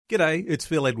G'day, it's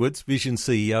Phil Edwards, Vision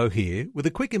CEO here, with a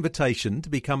quick invitation to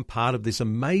become part of this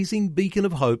amazing beacon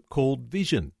of hope called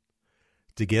Vision.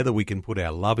 Together we can put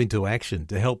our love into action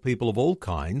to help people of all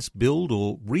kinds build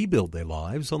or rebuild their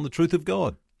lives on the truth of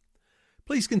God.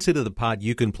 Please consider the part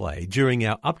you can play during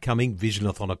our upcoming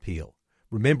Visionathon appeal,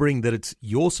 remembering that it's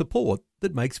your support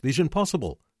that makes Vision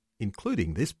possible,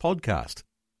 including this podcast.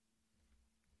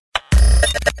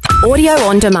 Audio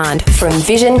on demand from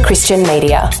Vision Christian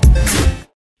Media.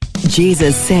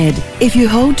 Jesus said, "If you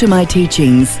hold to my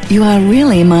teachings, you are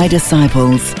really my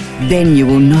disciples. Then you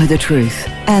will know the truth,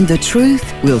 and the truth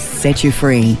will set you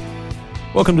free."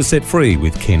 Welcome to Set Free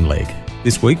with Ken Legg.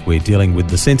 This week we're dealing with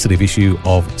the sensitive issue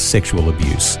of sexual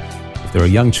abuse. If there are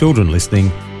young children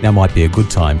listening, now might be a good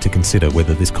time to consider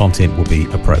whether this content will be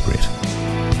appropriate.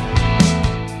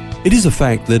 It is a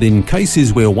fact that in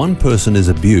cases where one person is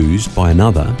abused by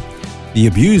another, the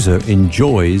abuser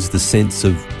enjoys the sense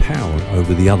of power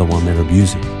over the other one they're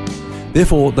abusing.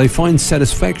 Therefore, they find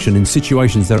satisfaction in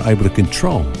situations they're able to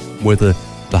control, whether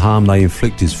the harm they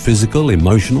inflict is physical,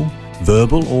 emotional,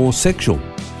 verbal, or sexual.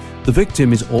 The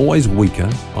victim is always weaker,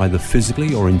 either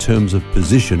physically or in terms of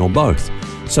position or both.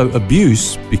 So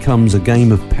abuse becomes a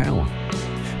game of power.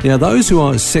 Now, those who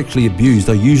are sexually abused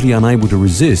are usually unable to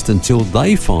resist until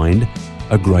they find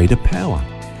a greater power.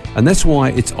 And that's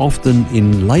why it's often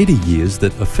in later years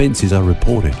that offences are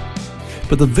reported.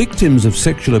 But the victims of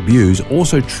sexual abuse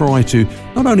also try to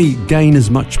not only gain as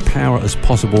much power as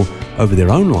possible over their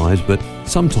own lives, but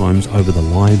sometimes over the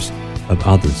lives of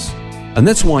others. And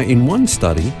that's why in one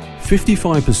study,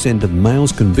 55% of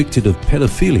males convicted of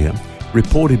pedophilia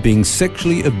reported being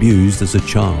sexually abused as a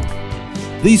child.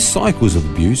 These cycles of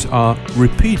abuse are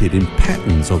repeated in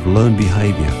patterns of learned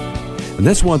behaviour. And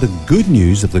that's why the good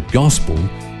news of the gospel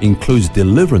includes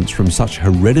deliverance from such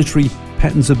hereditary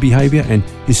patterns of behaviour and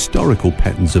historical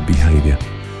patterns of behaviour.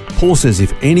 Paul says,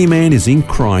 if any man is in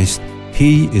Christ,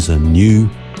 he is a new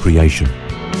creation.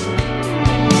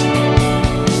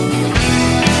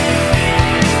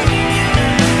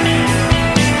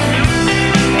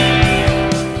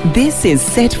 This is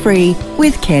Set Free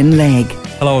with Ken Legg.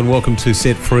 Hello and welcome to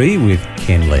Set Free with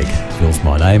Ken Legg. Phil's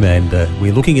my name, and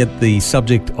we're looking at the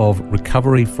subject of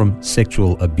recovery from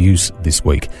sexual abuse this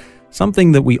week.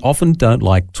 Something that we often don't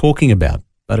like talking about,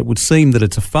 but it would seem that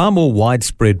it's a far more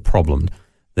widespread problem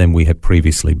than we had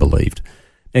previously believed.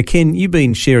 Now, Ken, you've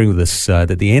been sharing with us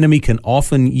that the enemy can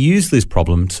often use this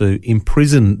problem to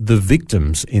imprison the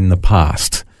victims in the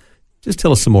past. Just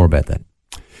tell us some more about that.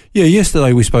 Yeah,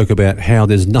 yesterday we spoke about how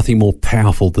there's nothing more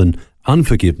powerful than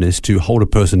unforgiveness to hold a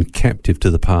person captive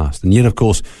to the past. And yet, of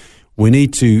course, we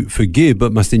need to forgive,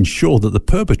 but must ensure that the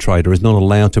perpetrator is not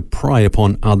allowed to prey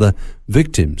upon other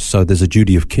victims. So there's a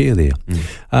duty of care there.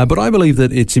 But I believe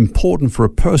that it's important for a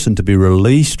person to be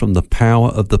released from the power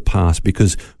of the past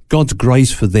because God's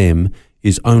grace for them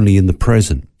is only in the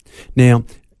present. Now,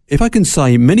 if I can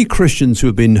say, many Christians who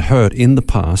have been hurt in the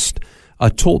past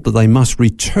are taught that they must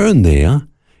return there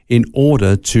in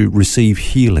order to receive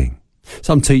healing.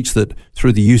 Some teach that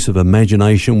through the use of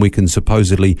imagination we can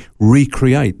supposedly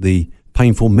recreate the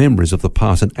painful memories of the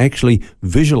past and actually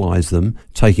visualize them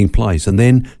taking place. And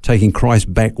then taking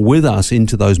Christ back with us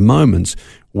into those moments,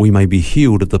 we may be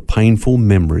healed of the painful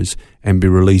memories and be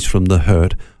released from the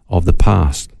hurt of the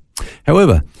past.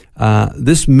 However,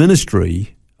 this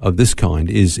ministry of this kind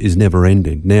is never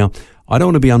ending. Now, I don't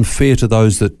want to be unfair to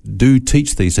those that do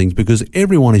teach these things because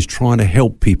everyone is trying to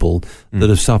help people that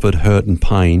have suffered hurt and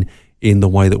pain in the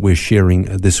way that we're sharing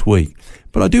this week.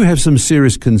 But I do have some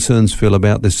serious concerns, Phil,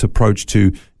 about this approach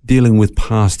to dealing with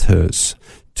past hurts.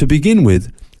 To begin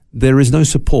with, there is no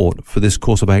support for this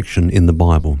course of action in the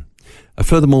Bible.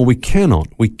 Furthermore, we cannot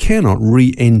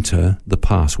re-enter the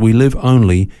past. We live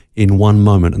only in one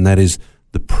moment, and that is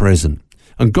the present.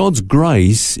 And God's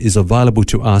grace is available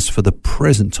to us for the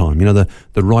present time. You know,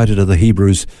 the writer to the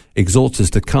Hebrews exhorts us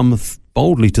to come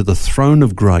boldly to the throne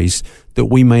of grace that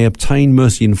we may obtain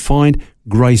mercy and find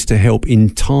grace to help in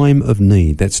time of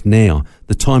need. That's now,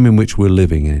 the time in which we're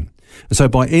living in. And so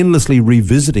by endlessly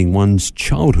revisiting one's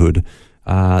childhood,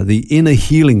 the inner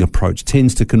healing approach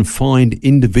tends to confine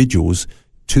individuals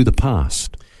to the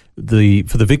past. For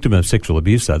the victim of sexual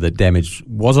abuse, though, the damage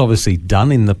was obviously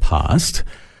done in the past,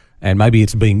 and maybe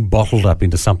it's being bottled up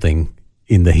into something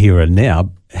in the here and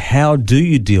now. How do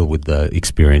you deal with the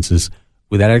experiences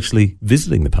without actually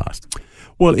visiting the past?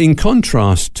 Well, in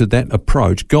contrast to that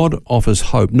approach, God offers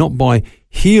hope not by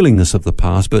healing us of the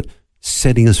past, but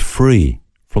setting us free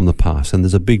from the past. And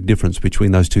there's a big difference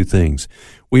between those two things.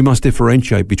 We must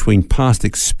differentiate between past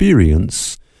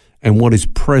experience and what is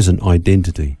present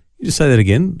identity. You just say that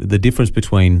again, the difference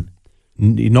between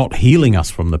not healing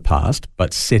us from the past,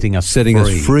 but setting us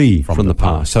free from the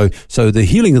past. So the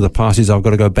healing of the past is I've got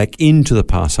to go back into the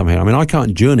past somehow. I mean, I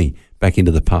can't journey back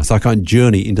into the past. I can't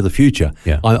journey into the future.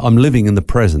 Yeah. I'm living in the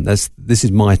present. This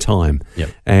is my time. Yep.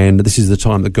 And this is the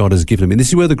time that God has given me. This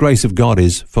is where the grace of God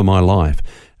is for my life.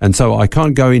 And so I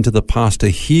can't go into the past to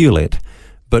heal it,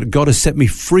 but God has set me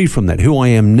free from that. Who I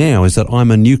am now is that I'm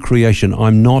a new creation.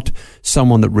 I'm not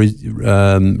someone that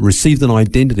received an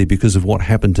identity because of what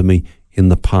happened to me in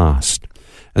the past.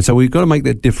 And so we've got to make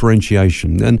that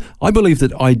differentiation. And I believe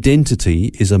that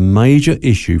identity is a major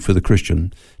issue for the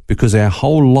Christian because our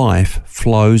whole life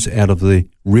flows out of the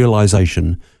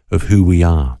realization of who we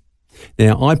are.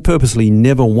 Now, I purposely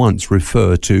never once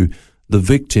refer to the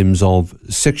victims of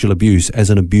sexual abuse as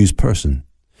an abused person.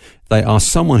 They are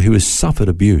someone who has suffered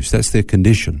abuse. That's their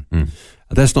condition.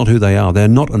 That's not who they are. They're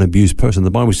not an abused person.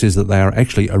 The Bible says that they are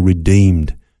actually a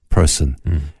redeemed person.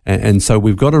 And so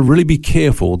we've got to really be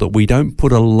careful that we don't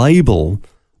put a label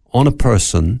on a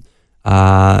person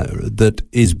that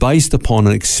is based upon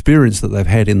an experience that they've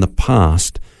had in the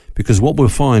past, because what we'll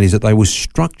find is that they will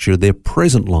structure their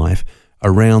present life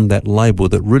around that label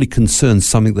that really concerns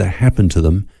something that happened to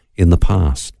them in the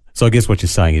past. So I guess what you're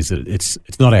saying is that it's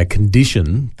not our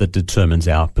condition that determines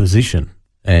our position,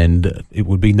 and it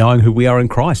would be knowing who we are in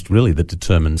Christ really that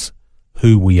determines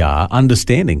who we are,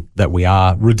 understanding that we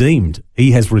are redeemed.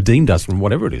 He has redeemed us from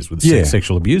whatever it is, with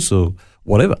sexual abuse or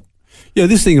whatever. Yeah,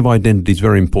 this thing of identity is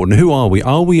very important. Who are we?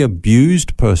 Are we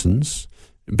abused persons?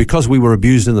 Because we were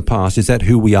abused in the past, is that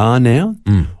who we are now?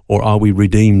 Or are we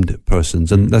redeemed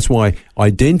persons? And that's why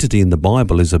identity in the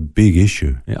Bible is a big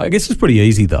issue. Yeah, I guess it's pretty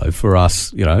easy, though, for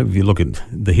us, if you look at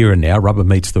the here and now, rubber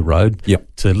meets the road,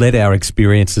 to let our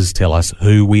experiences tell us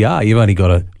who we are. You've only got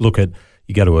to look at,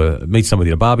 you go to meet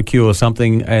somebody at a barbecue or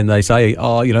something, and they say, who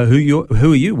are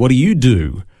you? What do you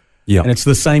do? Yeah. And it's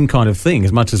the same kind of thing.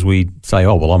 As much as we say,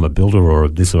 well, I'm a builder or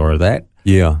this or that.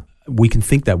 Yeah. We can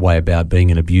think that way about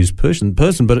being an abused person,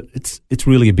 but it's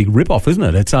really a big rip-off, isn't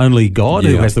it? It's only God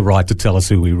who has the right to tell us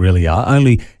who we really are.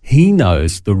 Only He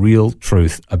knows the real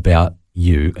truth about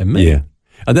you and me. Yeah.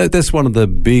 And that's one of the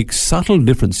big subtle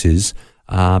differences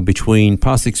between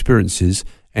past experiences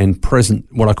and present,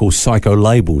 what I call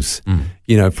psycho-labels.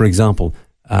 For example,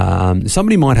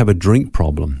 somebody might have a drink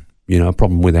problem, a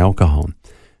problem with alcohol.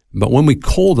 But when we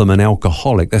call them an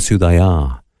alcoholic, that's who they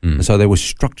are. And so they will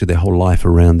structure their whole life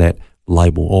around that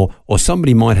label. Or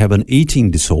somebody might have an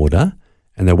eating disorder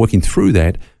and they're working through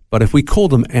that. But if we call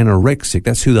them anorexic,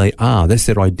 that's who they are. That's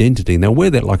their identity. And they'll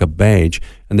wear that like a badge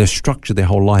and they'll structure their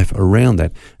whole life around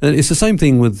that. And it's the same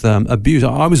thing with abuse.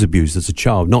 I was abused as a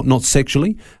child, not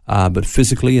sexually, but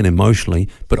physically and emotionally.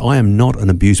 But I am not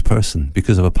an abused person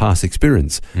because of a past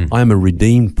experience. I am a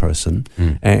redeemed person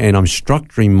and I'm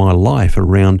structuring my life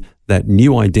around that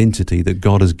new identity that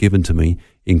God has given to me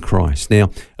in Christ. Now,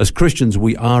 as Christians,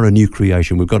 we are a new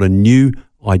creation. We've got a new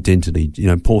identity.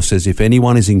 Paul says, if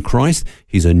anyone is in Christ,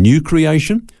 he's a new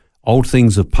creation. Old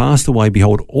things have passed away.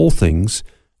 Behold, all things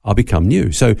are become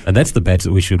new. And that's the badge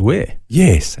that we should wear.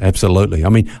 Yes, absolutely. I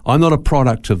mean, I'm not a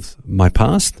product of my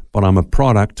past, but I'm a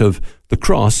product of the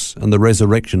cross and the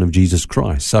resurrection of Jesus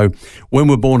Christ. So when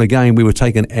we're born again, we were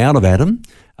taken out of Adam,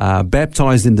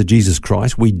 baptized into Jesus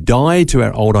Christ. We died to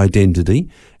our old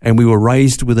identity and we were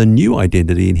raised with a new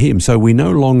identity in Him. So we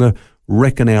no longer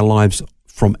reckon our lives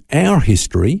from our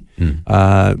history,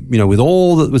 with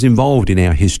all that was involved in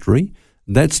our history.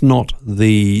 That's not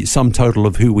the sum total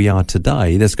of who we are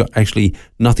today. That's got actually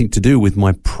nothing to do with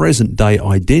my present day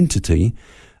identity.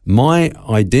 My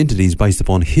identity is based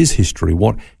upon His history,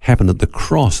 what happened at the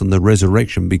cross and the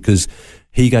resurrection, because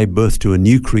He gave birth to a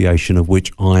new creation of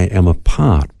which I am a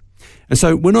part. And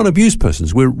so we're not abused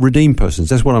persons, we're redeemed persons.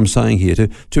 That's what I'm saying here.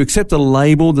 To accept a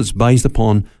label that's based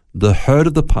upon the hurt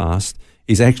of the past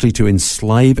is actually to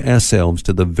enslave ourselves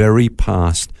to the very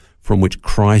past from which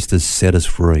Christ has set us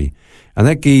free. And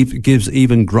that gives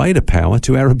even greater power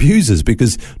to our abusers,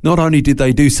 because not only did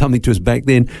they do something to us back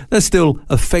then, they're still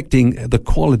affecting the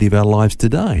quality of our lives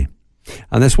today.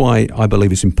 And that's why I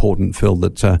believe it's important, Phil,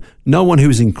 that no one who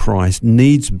is in Christ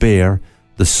needs bear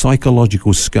the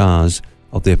psychological scars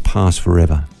of their past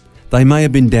forever. They may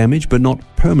have been damaged, but not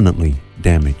permanently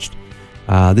damaged.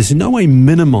 This in no way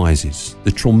minimizes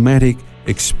the traumatic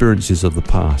experiences of the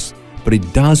past, but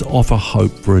it does offer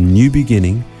hope for a new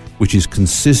beginning, which is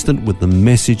consistent with the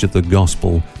message of the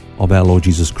gospel of our Lord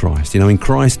Jesus Christ. In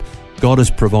Christ, God has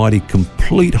provided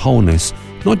complete wholeness,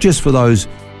 not just for those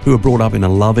who are brought up in a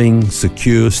loving,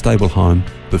 secure, stable home,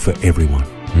 but for everyone.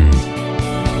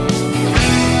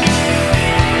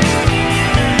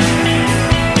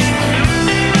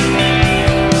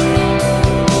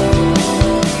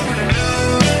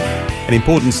 An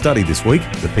important study this week,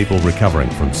 the people recovering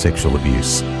from sexual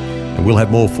abuse. And we'll have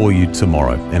more for you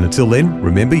tomorrow. And until then,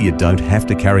 remember, you don't have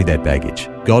to carry that baggage.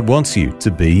 God wants you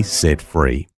to be set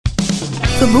free.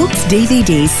 For books,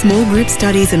 DVDs, small group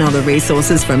studies and other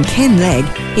resources from Ken Legg,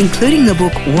 including the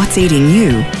book What's Eating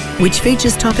You, which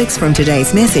features topics from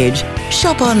today's message,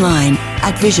 shop online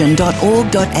at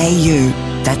vision.org.au.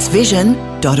 That's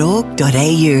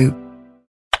vision.org.au.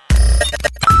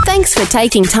 Thanks for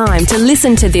taking time to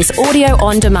listen to this audio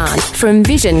on demand from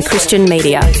Vision Christian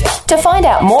Media. To find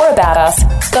out more about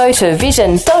us, go to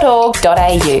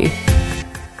vision.org.au.